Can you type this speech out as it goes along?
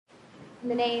In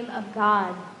the name of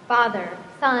God, Father,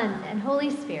 Son, and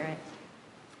Holy Spirit.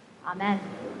 Amen.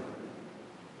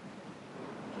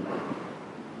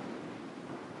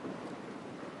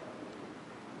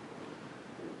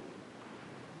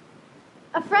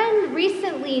 A friend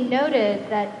recently noted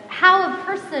that how a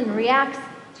person reacts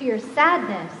to your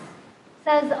sadness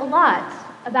says a lot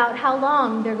about how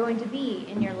long they're going to be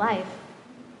in your life.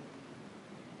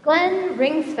 Glenn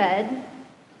Ringsfed,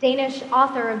 Danish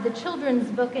author of the children's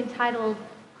book entitled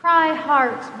Cry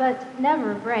Heart But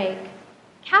Never Break,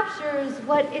 captures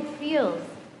what it feels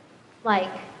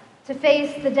like to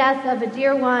face the death of a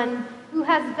dear one who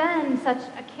has been such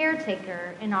a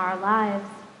caretaker in our lives.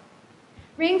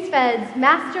 Ringsfed's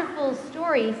masterful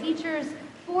story features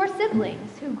 4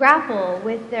 siblings who grapple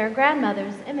with their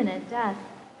grandmother's imminent death.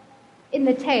 In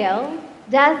the tale,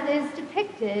 death is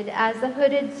depicted as a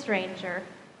hooded stranger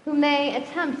whom they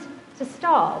attempt to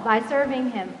stall by serving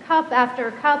him cup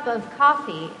after cup of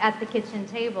coffee at the kitchen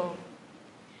table.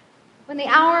 When the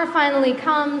hour finally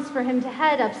comes for him to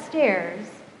head upstairs,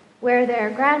 where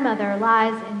their grandmother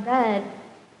lies in bed,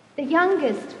 the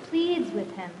youngest pleads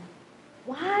with him,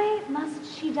 "Why must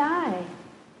she die?"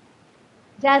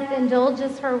 Death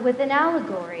indulges her with an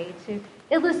allegory to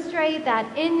illustrate that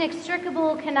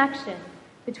inextricable connection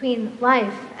between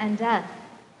life and death.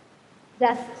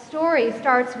 Death's story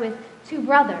starts with 2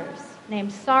 brothers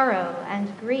named Sorrow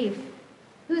and Grief,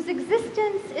 whose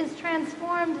existence is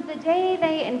transformed the day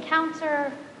they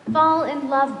encounter, fall in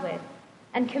love with,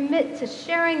 and commit to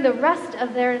sharing the rest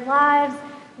of their lives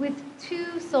with 2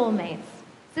 soulmates,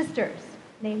 sisters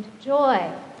named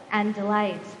Joy and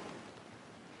Delight.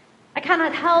 I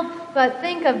cannot help but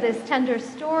think of this tender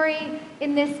story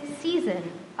in this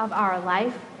season of our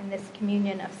life, in this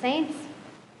communion of saints,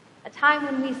 a time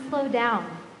when we slow down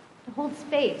to hold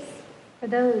space for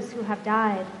those who have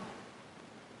died.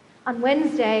 On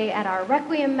Wednesday at our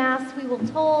Requiem Mass, we will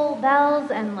toll bells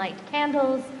and light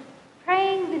candles,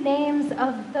 praying the names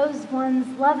of those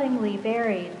ones lovingly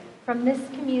buried from this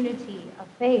community of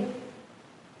faith.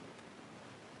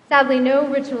 Sadly, no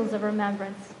rituals of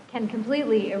remembrance can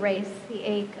completely erase the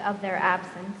ache of their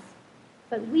absence,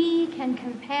 but we can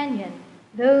companion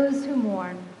those who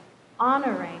mourn,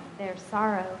 honoring their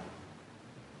sorrow.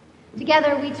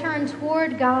 Together we turn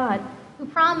toward God, who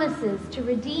promises to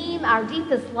redeem our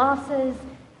deepest losses,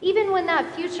 even when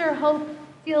that future hope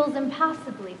feels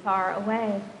impossibly far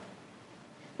away.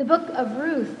 The book of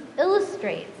Ruth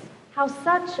illustrates how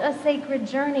such a sacred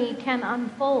journey can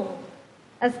unfold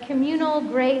as communal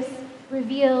grace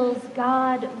reveals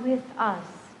God with us.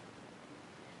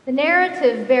 The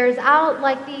narrative bears out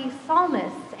like the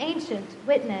psalmist's ancient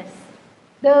witness,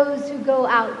 those who go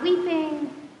out weeping,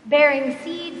 bearing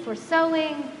seed for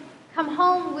sowing, come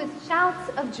home with shouts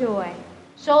of joy,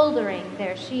 shouldering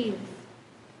their sheaves.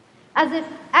 As if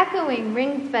echoing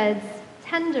Ringsfed's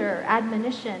tender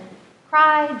admonition,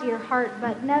 "Cry, dear heart,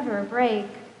 but never break,"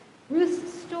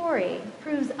 Ruth's story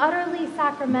proves utterly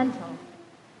sacramental,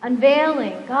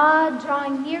 unveiling God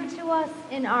drawing near to us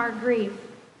in our grief,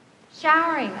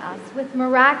 showering us with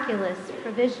miraculous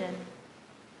provision.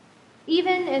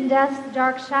 Even in death's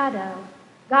dark shadow,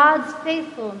 God's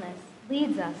faithfulness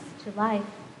leads us to life.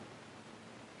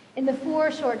 In the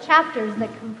 4 short chapters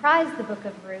that comprise the book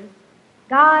of Ruth,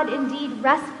 God indeed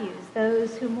rescues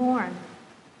those who mourn.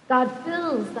 God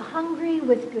fills the hungry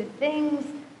with good things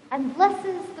and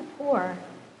blesses the poor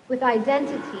with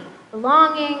identity,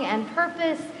 belonging, and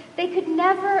purpose they could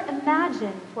never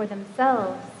imagine for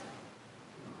themselves.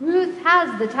 Ruth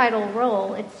has the title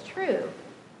role, it's true,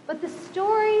 but the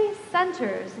story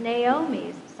centers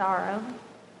Naomi's sorrow.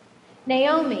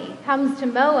 Naomi comes to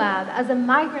Moab as a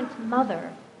migrant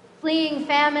mother, fleeing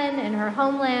famine in her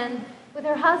homeland with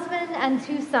her husband and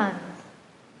 2 sons.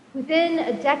 Within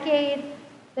a decade,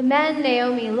 the men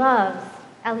Naomi loves,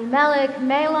 Elimelech,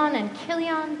 Mahlon, and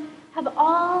Chilion, have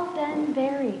all been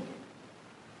buried.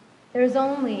 There is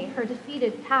only her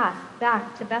defeated path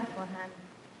back to Bethlehem.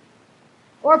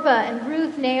 Orpah and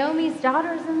Ruth, Naomi's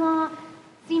daughters-in-law,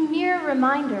 seem mere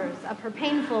reminders of her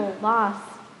painful loss.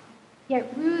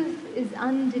 Yet Ruth is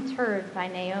undeterred by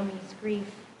Naomi's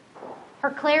grief. Her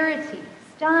clarity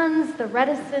stuns the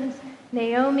reticent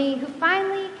Naomi, who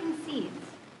finally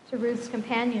concedes to Ruth's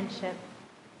companionship.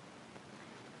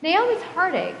 Naomi's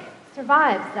heartache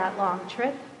survives that long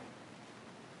trip.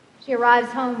 She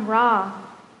arrives home raw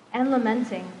and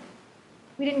lamenting.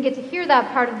 We didn't get to hear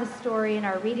that part of the story in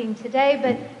our reading today,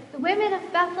 but the women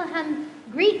of Bethlehem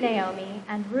greet Naomi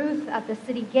and Ruth at the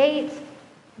city gate.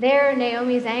 There,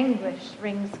 Naomi's anguish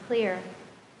rings clear.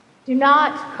 "Do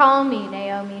not call me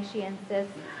Naomi," she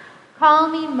insists. "Call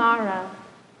me Mara.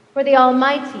 For the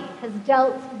Almighty has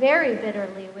dealt very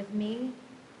bitterly with me.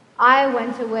 I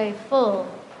went away full,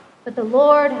 but the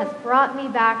Lord has brought me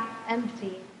back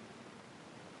empty.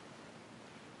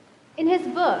 In his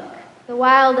book, The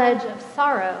Wild Edge of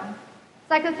Sorrow,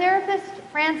 psychotherapist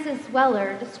Francis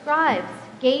Weller describes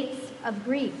gates of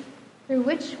grief through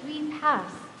which we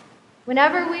pass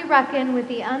whenever we reckon with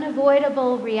the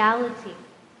unavoidable reality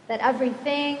that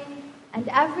everything and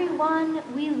everyone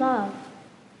we love,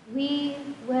 we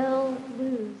will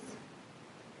lose.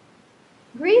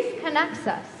 Grief connects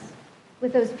us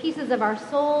with those pieces of our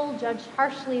soul judged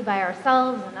harshly by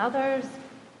ourselves and others,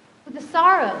 with the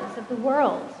sorrows of the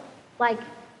world, like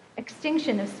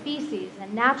extinction of species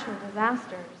and natural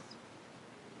disasters.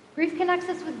 Grief connects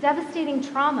us with devastating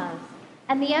traumas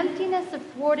and the emptiness of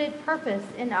thwarted purpose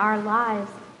in our lives,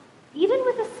 even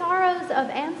with the sorrows of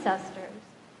ancestors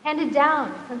handed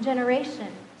down from generation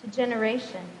to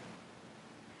generation.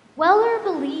 Weller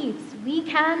believes we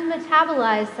can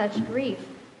metabolize such grief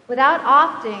without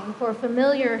opting for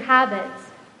familiar habits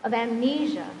of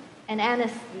amnesia and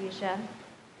anesthesia.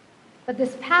 But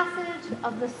this passage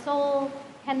of the soul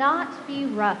cannot be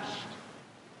rushed.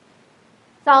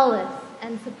 Solace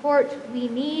and support we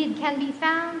need can be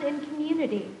found in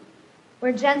community,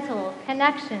 where gentle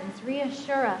connections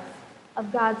reassure us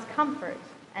of God's comfort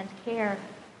and care.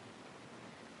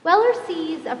 Weller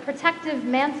sees a protective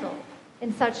mantle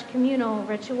in such communal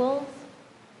rituals,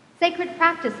 sacred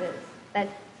practices that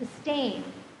sustain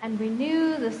and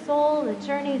renew the soul that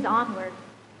journeys onward,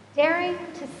 daring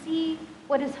to see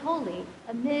what is holy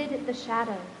amid the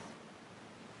shadows.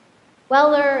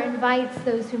 Weller invites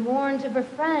those who mourn to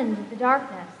befriend the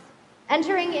darkness,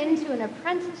 entering into an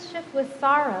apprenticeship with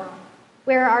sorrow,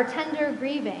 where our tender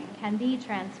grieving can be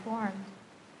transformed.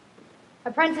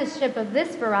 Apprenticeship of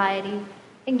this variety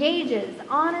engages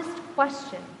honest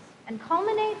questions and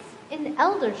culminates in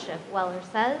eldership, Weller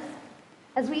says,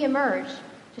 as we emerge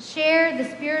to share the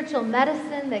spiritual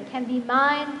medicine that can be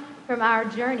mined from our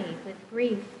journey with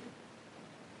grief.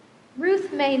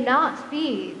 Ruth may not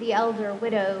be the elder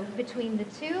widow between the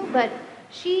two, but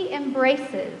she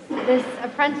embraces this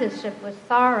apprenticeship with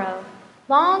sorrow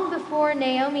long before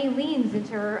Naomi leans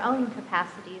into her own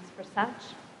capacities for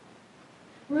such.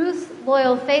 Ruth's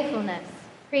loyal faithfulness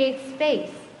creates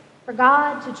space for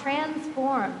God to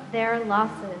transform their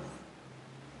losses.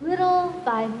 Little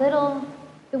by little,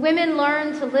 the women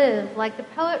learn to live like the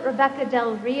poet Rebecca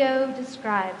Del Rio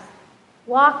describes,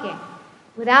 walking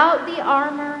without the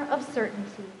armor of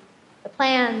certainty, the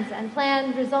plans and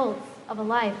planned results of a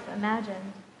life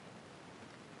imagined.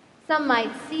 Some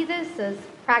might see this as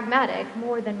pragmatic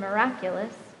more than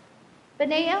miraculous, but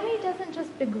Naomi doesn't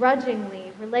just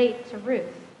begrudgingly relate to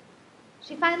Ruth.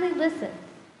 She finally listens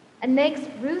and makes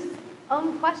Ruth's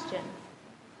own questions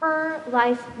her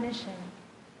life mission.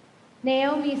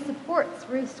 Naomi supports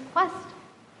Ruth's quest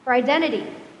for identity,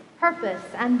 purpose,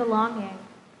 and belonging.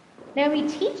 Naomi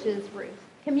teaches Ruth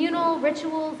communal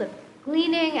rituals of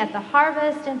gleaning at the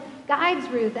harvest and guides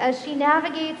Ruth as she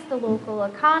navigates the local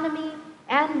economy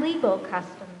and legal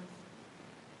customs.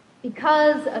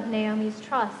 Because of Naomi's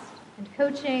trust and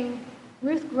coaching,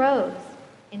 Ruth grows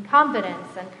in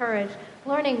confidence and courage,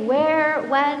 learning where,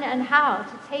 when, and how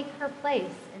to take her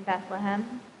place in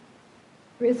Bethlehem.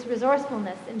 Ruth's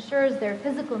resourcefulness ensures their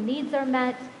physical needs are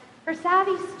met. Her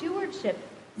savvy stewardship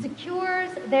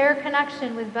secures their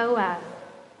connection with Boaz,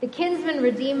 the kinsman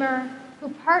redeemer who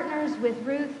partners with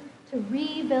Ruth to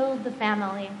rebuild the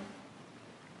family.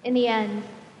 In the end,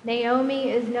 Naomi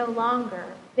is no longer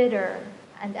bitter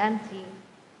and empty,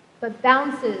 but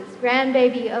bounces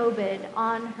grandbaby Obed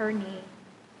on her knee.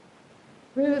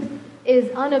 Ruth is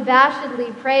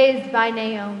unabashedly praised by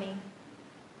Naomi.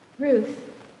 Ruth,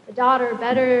 the daughter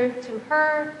better to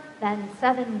her than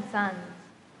 7 sons.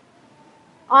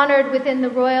 Honored within the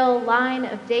royal line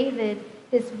of David,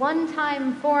 this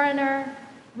one-time foreigner,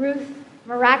 Ruth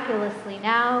miraculously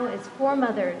now is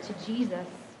foremother to Jesus.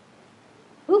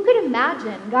 Who could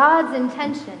imagine God's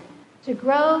intention to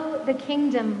grow the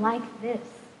kingdom like this?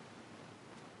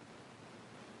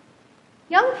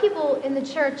 Young people in the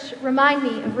church remind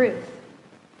me of Ruth,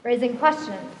 raising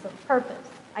questions of purpose,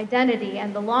 identity,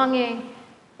 and belonging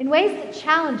in ways that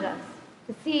challenge us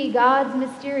to see God's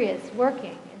mysterious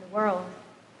working in the world.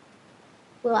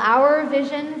 Will our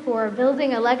vision for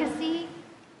building a legacy,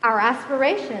 our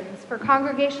aspirations for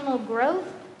congregational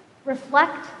growth,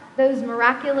 reflect those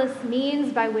miraculous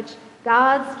means by which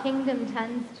God's kingdom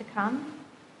tends to come?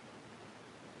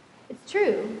 It's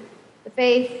true, the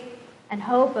faith and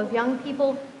hope of young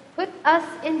people put us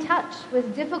in touch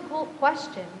with difficult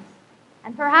questions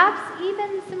and perhaps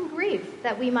even some grief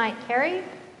that we might carry,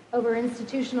 over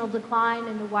institutional decline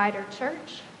in the wider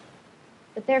church,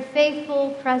 but their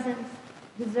faithful presence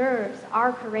deserves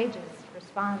our courageous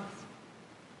response.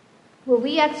 Will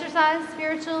we exercise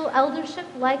spiritual eldership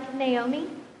like Naomi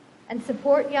and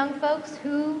support young folks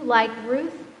who, like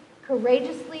Ruth,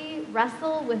 courageously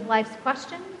wrestle with life's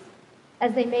questions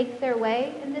as they make their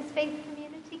way in this faith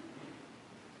community?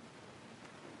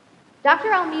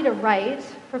 Dr. Almeda Wright,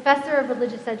 professor of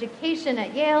religious education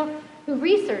at Yale, who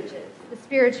researches the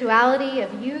spirituality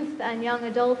of youth and young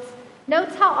adults,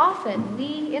 notes how often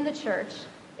we in the church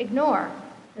ignore,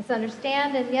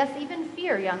 misunderstand, and yes, even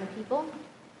fear young people.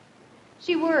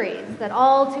 She worries that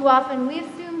all too often we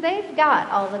assume they've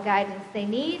got all the guidance they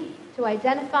need to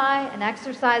identify and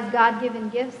exercise God-given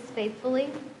gifts faithfully.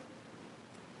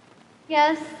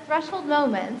 Yes, threshold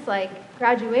moments like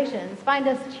graduations find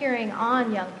us cheering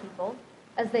on young people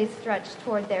as they stretch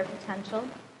toward their potential.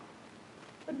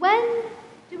 But when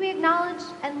do we acknowledge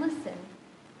and listen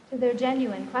to their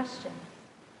genuine questions?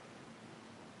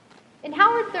 In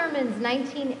Howard Thurman's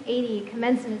 1980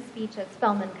 commencement speech at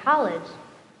Spelman College,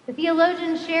 the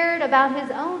theologian shared about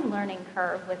his own learning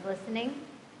curve with listening.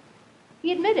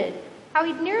 He admitted how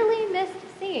he'd nearly missed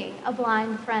seeing a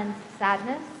blind friend's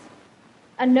sadness.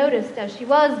 Unnoticed as she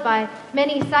was by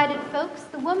many sighted folks,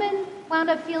 the woman wound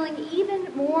up feeling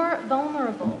even more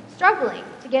vulnerable, struggling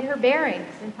to get her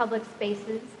bearings in public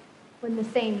spaces when the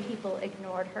same people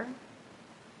ignored her.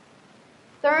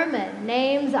 Thurman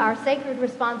names our sacred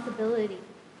responsibility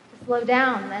to slow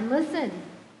down and listen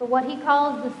for what he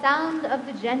calls the sound of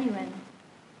the genuine,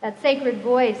 that sacred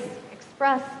voice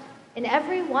expressed in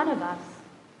every one of us,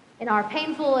 in our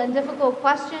painful and difficult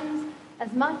questions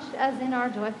as much as in our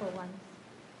joyful ones.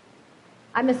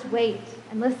 I must wait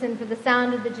and listen for the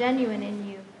sound of the genuine in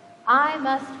you. I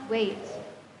must wait,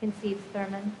 concedes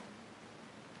Thurman.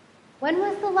 When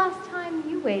was the last time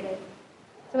you waited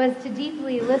so as to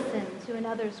deeply listen to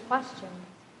another's questions?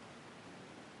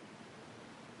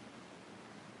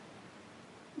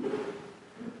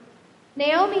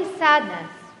 Naomi's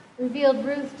sadness revealed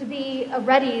Ruth to be a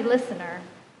ready listener,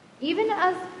 even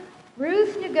as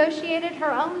Ruth negotiated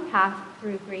her own path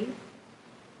through grief.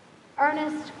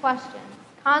 Earnest questions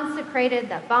consecrated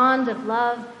that bond of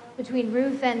love between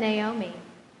Ruth and Naomi,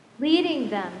 leading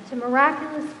them to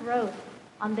miraculous growth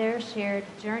on their shared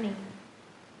journey.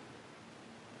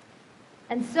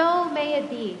 And so may it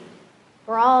be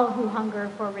for all who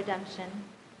hunger for redemption,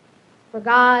 for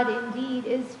God indeed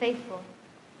is faithful.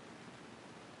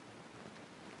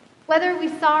 Whether we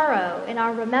sorrow in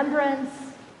our remembrance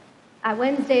at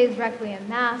Wednesday's Requiem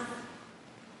Mass,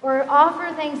 or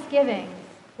offer thanksgivings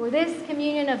for this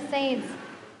communion of saints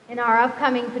in our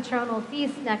upcoming patronal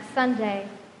feast next Sunday,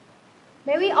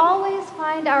 may we always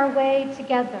find our way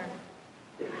together,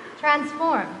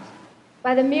 transformed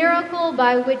by the miracle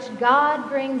by which God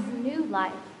brings new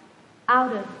life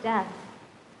out of death.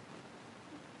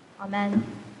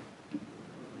 Amen.